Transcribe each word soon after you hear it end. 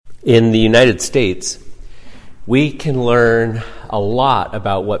In the United States, we can learn a lot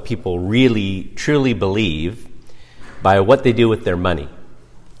about what people really, truly believe by what they do with their money.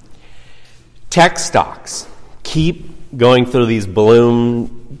 Tech stocks keep going through these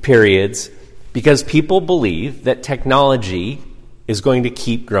balloon periods because people believe that technology is going to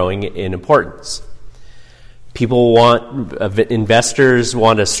keep growing in importance. Investors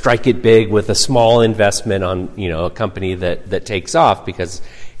want to strike it big with a small investment on, a company that takes off because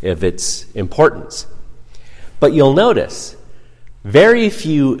of its importance. But you'll notice very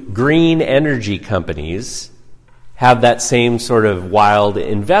few green energy companies have that same sort of wild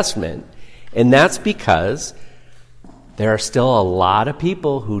investment, and that's because there are still a lot of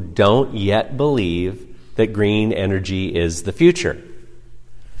people who don't yet believe that green energy is the future.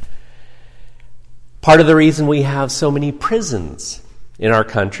 Part of the reason we have so many prisons in our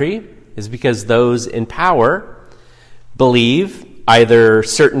country is because those in power believe either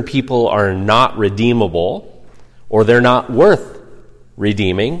certain people are not redeemable or they're not worth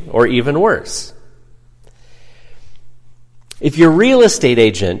redeeming, or even worse. If your real estate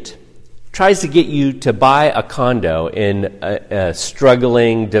agent tries to get you to buy a condo in a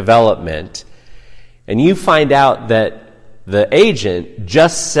struggling development, and you find out that the agent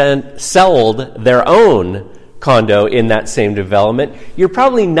just sold their own condo in that same development, you're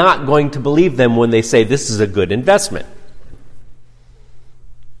probably not going to believe them when they say this is a good investment.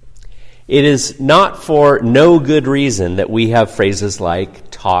 It is not for no good reason that we have phrases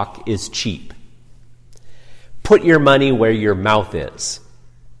like, talk is cheap. Put your money where your mouth is.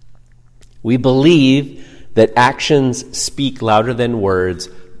 We believe that actions speak louder than words,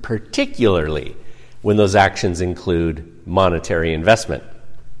 particularly when those actions include monetary investment.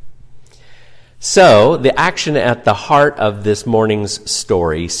 So, the action at the heart of this morning's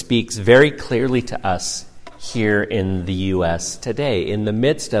story speaks very clearly to us here in the U.S. today, in the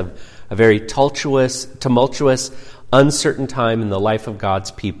midst of a very tumultuous, uncertain time in the life of God's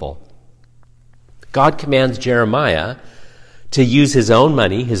people. God commands Jeremiah to use his own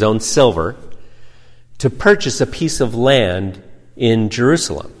money, his own silver, to purchase a piece of land in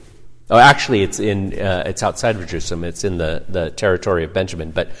Jerusalem. Oh, actually, it's outside of Jerusalem. It's in the territory of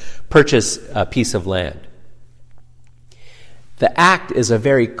Benjamin, but purchase a piece of land. The act is a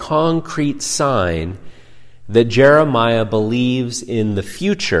very concrete sign that Jeremiah believes in the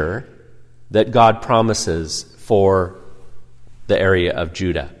future that God promises for the area of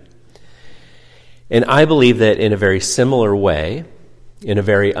Judah. And I believe that in a very similar way, in a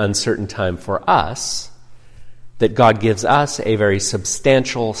very uncertain time for us, that God gives us a very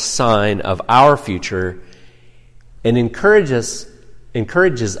substantial sign of our future and encourages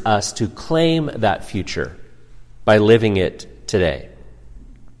us to claim that future by living it today.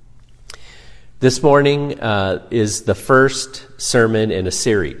 This morning is the first sermon in a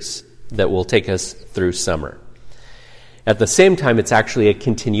series that will take us through summer. At the same time, it's actually a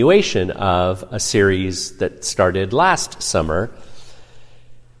continuation of a series that started last summer.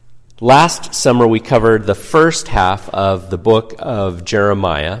 Last summer, we covered the first half of the book of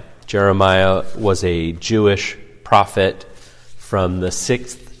Jeremiah. Jeremiah was a Jewish prophet from the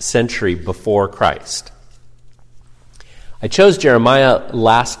 6th century before Christ. I chose Jeremiah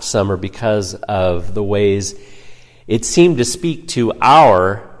last summer because of the ways it seemed to speak to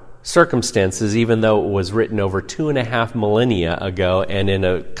our circumstances, even though it was written over 2.5 millennia ago and in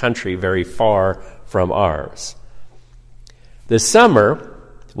a country very far from ours. This summer,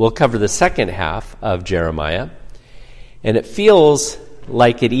 we'll cover the second half of Jeremiah, and it feels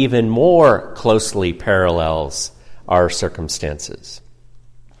like it even more closely parallels our circumstances.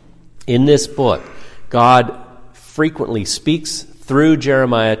 In this book, God frequently speaks through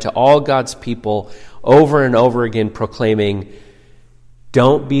Jeremiah to all God's people over and over again, proclaiming,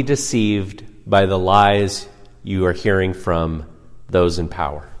 don't be deceived by the lies you are hearing from those in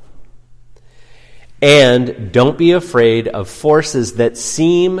power. And don't be afraid of forces that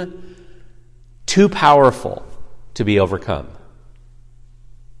seem too powerful to be overcome.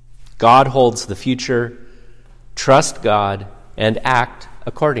 God holds the future. Trust God and act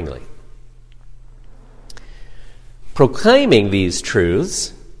accordingly. Proclaiming these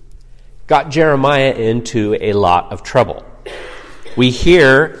truths got Jeremiah into a lot of trouble. We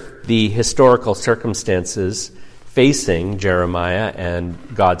hear the historical circumstances facing Jeremiah and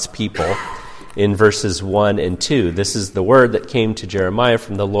God's people in verses 1 and 2. This is the word that came to Jeremiah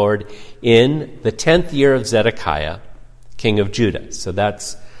from the Lord in the 10th year of Zedekiah, king of Judah. So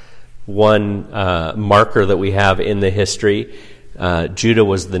that's one marker that we have in the history. Judah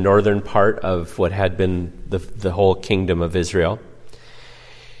was the northern part of what had been the whole kingdom of Israel.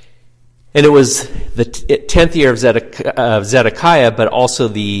 And it was the 10th year of Zedekiah, but also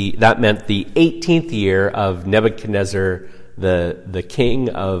that meant the 18th year of Nebuchadnezzar, the king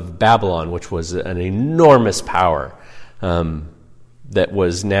of Babylon, which was an enormous power that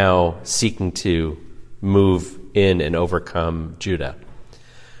was now seeking to move in and overcome Judah.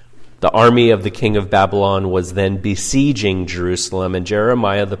 The army of the king of Babylon was then besieging Jerusalem, and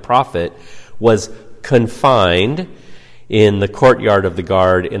Jeremiah the prophet was confined in the courtyard of the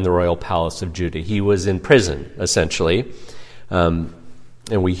guard in the royal palace of Judah. He was in prison, essentially. And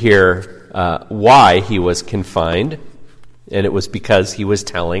we hear why he was confined, and it was because he was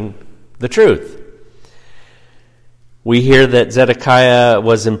telling the truth. We hear that Zedekiah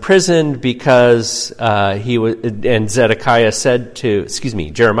was imprisoned because Jeremiah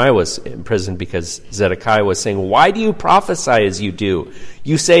was imprisoned because Zedekiah was saying, "Why do you prophesy as you do?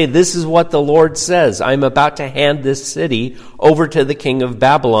 You say, 'This is what the Lord says. I'm about to hand this city over to the king of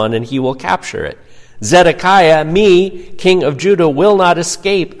Babylon, and he will capture it. Zedekiah, me, king of Judah, will not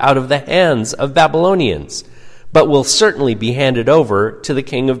escape out of the hands of Babylonians, but will certainly be handed over to the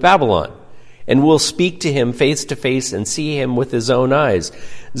king of Babylon, and will speak to him face to face and see him with his own eyes.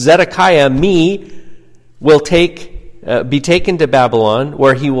 Zedekiah, me, will be taken to Babylon,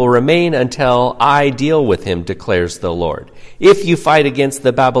 where he will remain until I deal with him, declares the Lord. If you fight against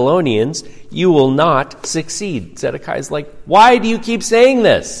the Babylonians, you will not succeed." Zedekiah's like, "Why do you keep saying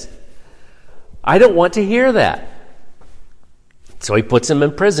this? I don't want to hear that." So he puts him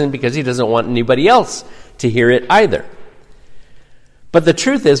in prison because he doesn't want anybody else to hear it either. But the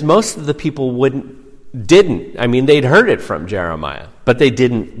truth is, most of the people didn't. I mean, they'd heard it from Jeremiah, but they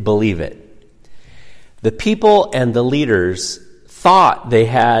didn't believe it. The people and the leaders thought they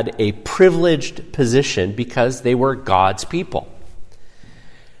had a privileged position because they were God's people.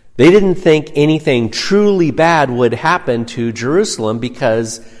 They didn't think anything truly bad would happen to Jerusalem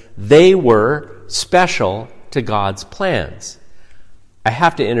because they were special to God's plans. I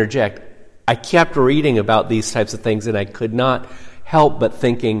have to interject. I kept reading about these types of things, and I could not help but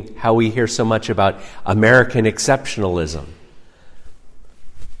thinking how we hear so much about American exceptionalism.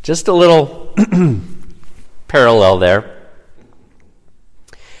 Just a little parallel there.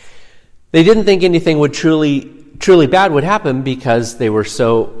 They didn't think anything would truly bad would happen because they were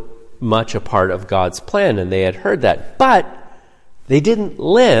so much a part of God's plan, and they had heard that. But they didn't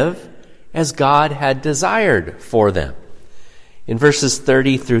live as God had desired for them. In verses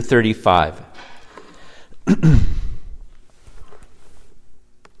 30 through 35.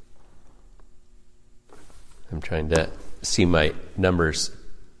 I'm trying to see my numbers.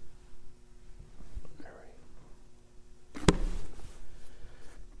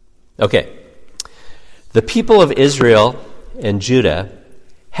 Okay. The people of Israel and Judah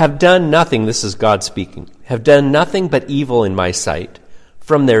have done nothing, this is God speaking, have done nothing but evil in my sight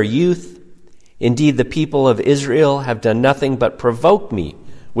from their youth. Indeed, the people of Israel have done nothing but provoke me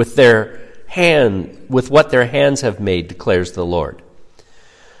with what their hands have made, declares the Lord.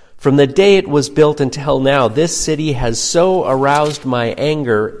 From the day it was built until now, this city has so aroused my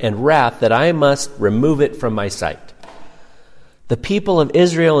anger and wrath that I must remove it from my sight. The people of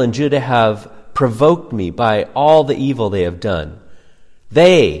Israel and Judah have provoked me by all the evil they have done.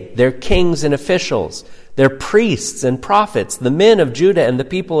 They, their kings and officials, their priests and prophets, the men of Judah and the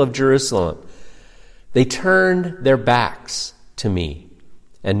people of Jerusalem, they turned their backs to me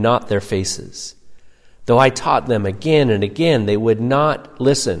and not their faces. Though I taught them again and again, they would not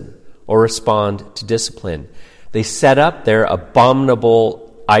listen or respond to discipline. They set up their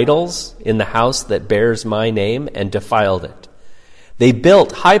abominable idols in the house that bears my name and defiled it. They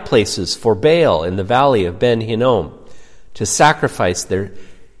built high places for Baal in the valley of Ben Hinnom to sacrifice their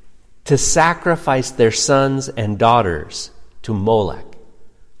sons and daughters to Molech.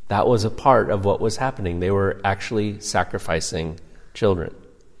 That was a part of what was happening. They were actually sacrificing children.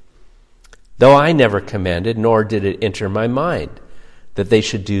 Though I never commanded, nor did it enter my mind that they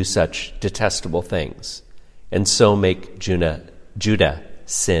should do such detestable things, and so make Judah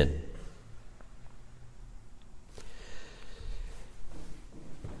sin.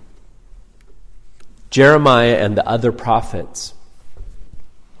 Jeremiah and the other prophets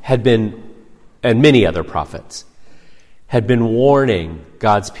and many other prophets, had been warning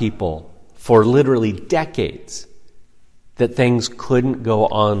God's people for literally decades that things couldn't go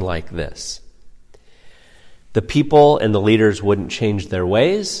on like this. The people and the leaders wouldn't change their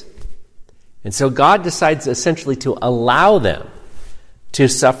ways, and so God decides essentially to allow them to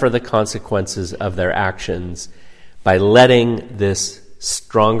suffer the consequences of their actions by letting this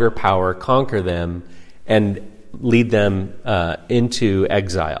stronger power conquer them and lead them into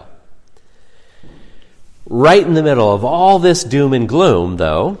exile. Right in the middle of all this doom and gloom,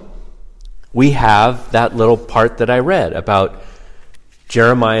 though, we have that little part that I read about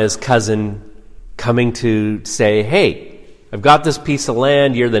Jeremiah's cousin coming to say, hey, I've got this piece of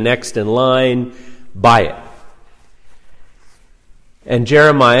land, you're the next in line, buy it. And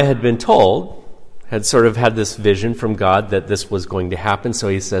Jeremiah had been told, had sort of had this vision from God that this was going to happen, so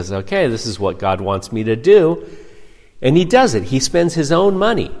he says, okay, this is what God wants me to do. And he does it. He spends his own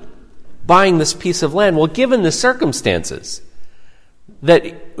money buying this piece of land. Well, given the circumstances, that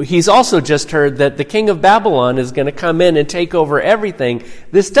he's also just heard that the king of Babylon is going to come in and take over everything,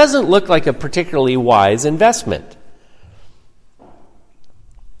 this doesn't look like a particularly wise investment.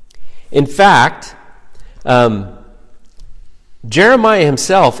 In fact, Jeremiah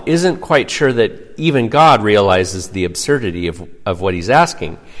himself isn't quite sure that even God realizes the absurdity of what he's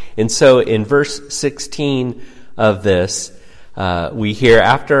asking. And so in verse 16 of this, we hear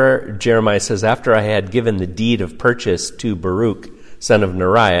after Jeremiah says, after I had given the deed of purchase to Baruch, son of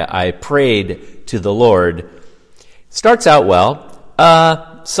Neriah, I prayed to the Lord. It starts out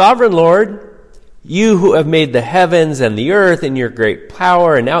well. Sovereign Lord, you who have made the heavens and the earth in your great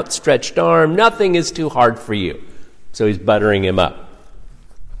power and outstretched arm, nothing is too hard for you. So he's buttering him up.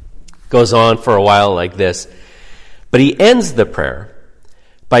 Goes on for a while like this. But he ends the prayer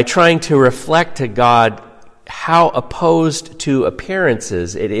by trying to reflect to God how opposed to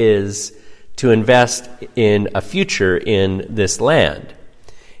appearances it is to invest in a future in this land.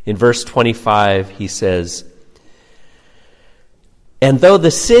 In verse 25, he says, and though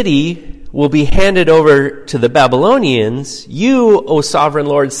the city will be handed over to the Babylonians, you, O sovereign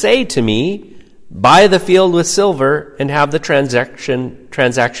Lord, say to me, buy the field with silver and have the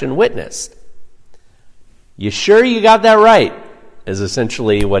transaction witnessed. You sure you got that right? Is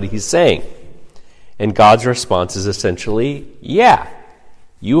essentially what he's saying. And God's response is essentially, yeah,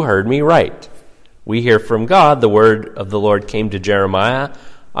 you heard me right. We hear from God, the word of the Lord came to Jeremiah,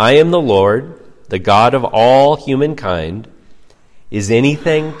 I am the Lord, the God of all humankind. Is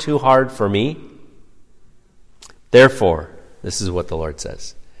anything too hard for me? Therefore, this is what the Lord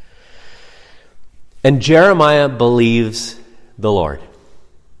says. And Jeremiah believes the Lord.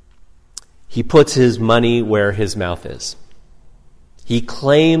 He puts his money where his mouth is. He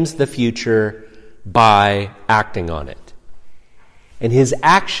claims the future by acting on it. And his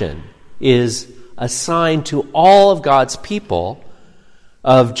action is a sign to all of God's people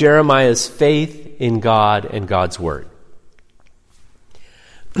of Jeremiah's faith in God and God's word.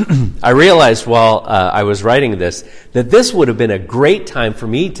 I realized while I was writing this that this would have been a great time for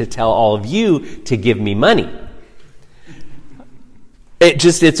me to tell all of you to give me money.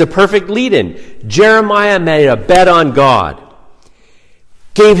 It's a perfect lead-in. Jeremiah made a bet on God,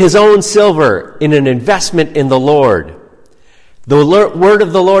 gave his own silver in an investment in the Lord. The word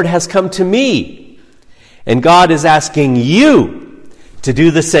of the Lord has come to me, and God is asking you to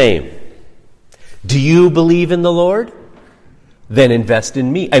do the same. Do you believe in the Lord? Then invest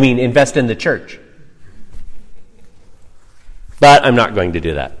in me. Invest in the church. But I'm not going to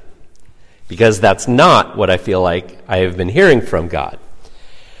do that, because that's not what I feel like I have been hearing from God.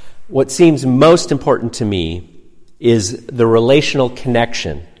 What seems most important to me is the relational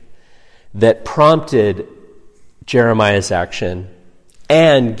connection that prompted Jeremiah's action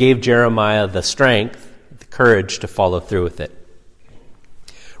and gave Jeremiah the strength, the courage to follow through with it.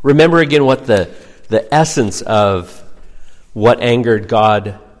 Remember again what the essence of what angered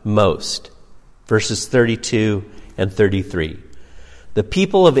God most. Verses 32 and 33. The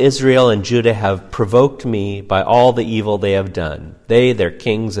people of Israel and Judah have provoked me by all the evil they have done. They, their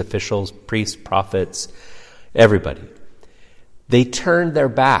kings, officials, priests, prophets, everybody. They turned their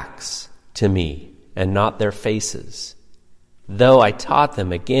backs to me and not their faces. Though I taught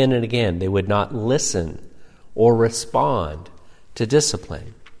them again and again, they would not listen or respond to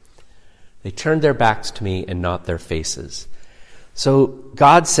discipline. They turned their backs to me and not their faces. So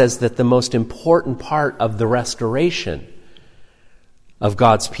God says that the most important part of the restoration of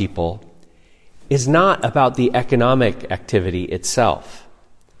God's people is not about the economic activity itself.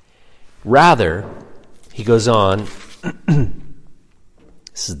 Rather, he goes on,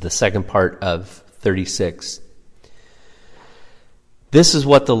 this is the second part of 36. This is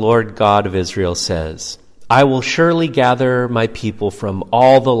what the Lord God of Israel says. I will surely gather my people from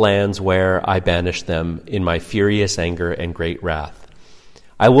all the lands where I banished them in my furious anger and great wrath.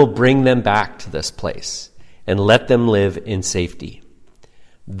 I will bring them back to this place and let them live in safety.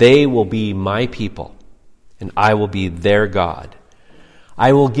 They will be my people, and I will be their God.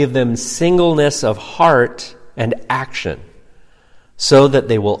 I will give them singleness of heart and action, so that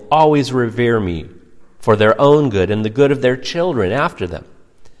they will always revere me for their own good and the good of their children after them.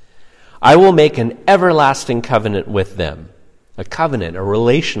 I will make an everlasting covenant with them, a covenant, a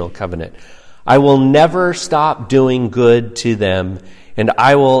relational covenant. I will never stop doing good to them, and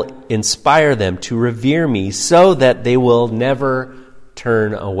I will inspire them to revere me so that they will never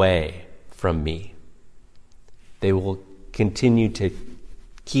turn away from me. They will continue to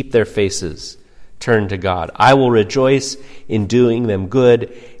keep their faces turned to God. I will rejoice in doing them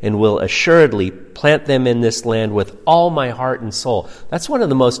good and will assuredly plant them in this land with all my heart and soul. That's one of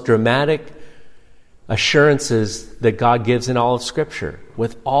the most dramatic assurances that God gives in all of Scripture.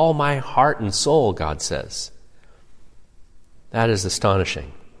 With all my heart and soul, God says. That is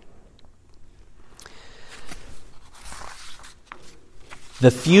astonishing.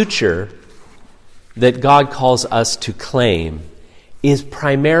 The future that God calls us to claim is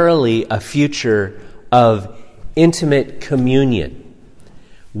primarily a future of intimate communion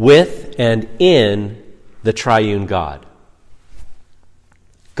with and in the triune God.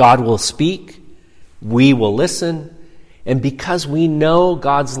 God will speak, we will listen, and because we know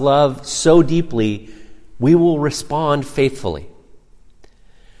God's love so deeply, we will respond faithfully.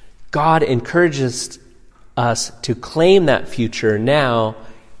 God encourages us to claim that future now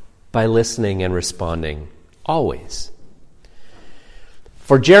by listening and responding always.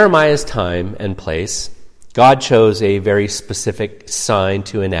 For Jeremiah's time and place, God chose a very specific sign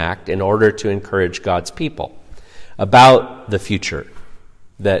to enact in order to encourage God's people about the future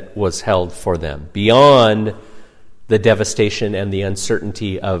that was held for them, beyond the devastation and the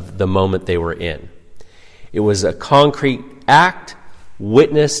uncertainty of the moment they were in. It was a concrete act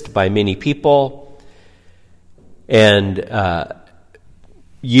witnessed by many people and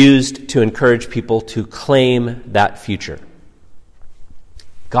used to encourage people to claim that future.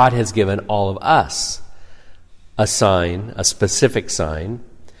 God has given all of us a sign, a specific sign,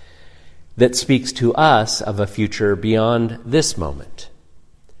 that speaks to us of a future beyond this moment.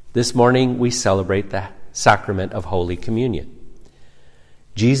 This morning we celebrate the sacrament of Holy Communion.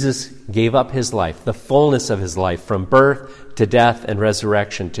 Jesus gave up his life, the fullness of his life, from birth to death and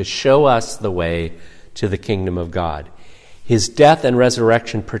resurrection, to show us the way to the kingdom of God. His death and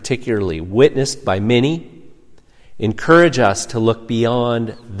resurrection, particularly witnessed by many, encourage us to look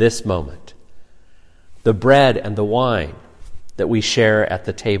beyond this moment, the bread and the wine that we share at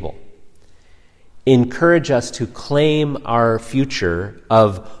the table. Encourage us to claim our future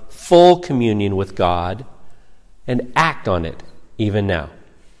of full communion with God and act on it even now.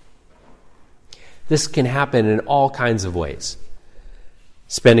 This can happen in all kinds of ways.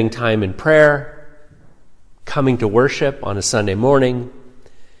 Spending time in prayer, coming to worship on a Sunday morning,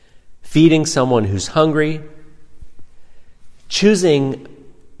 feeding someone who's hungry, choosing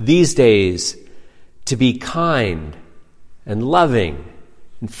these days to be kind and loving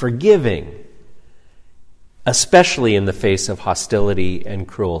and forgiving, especially in the face of hostility and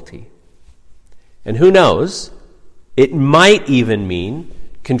cruelty. And who knows, it might even mean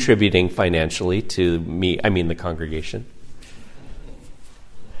contributing financially to the congregation.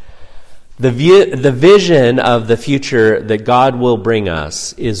 The vision of the future that God will bring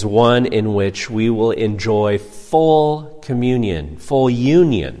us is one in which we will enjoy full communion, full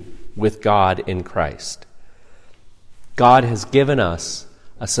union with God in Christ. God has given us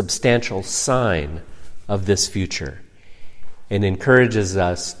a substantial sign of this future and encourages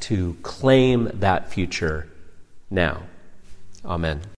us to claim that future now. Amen.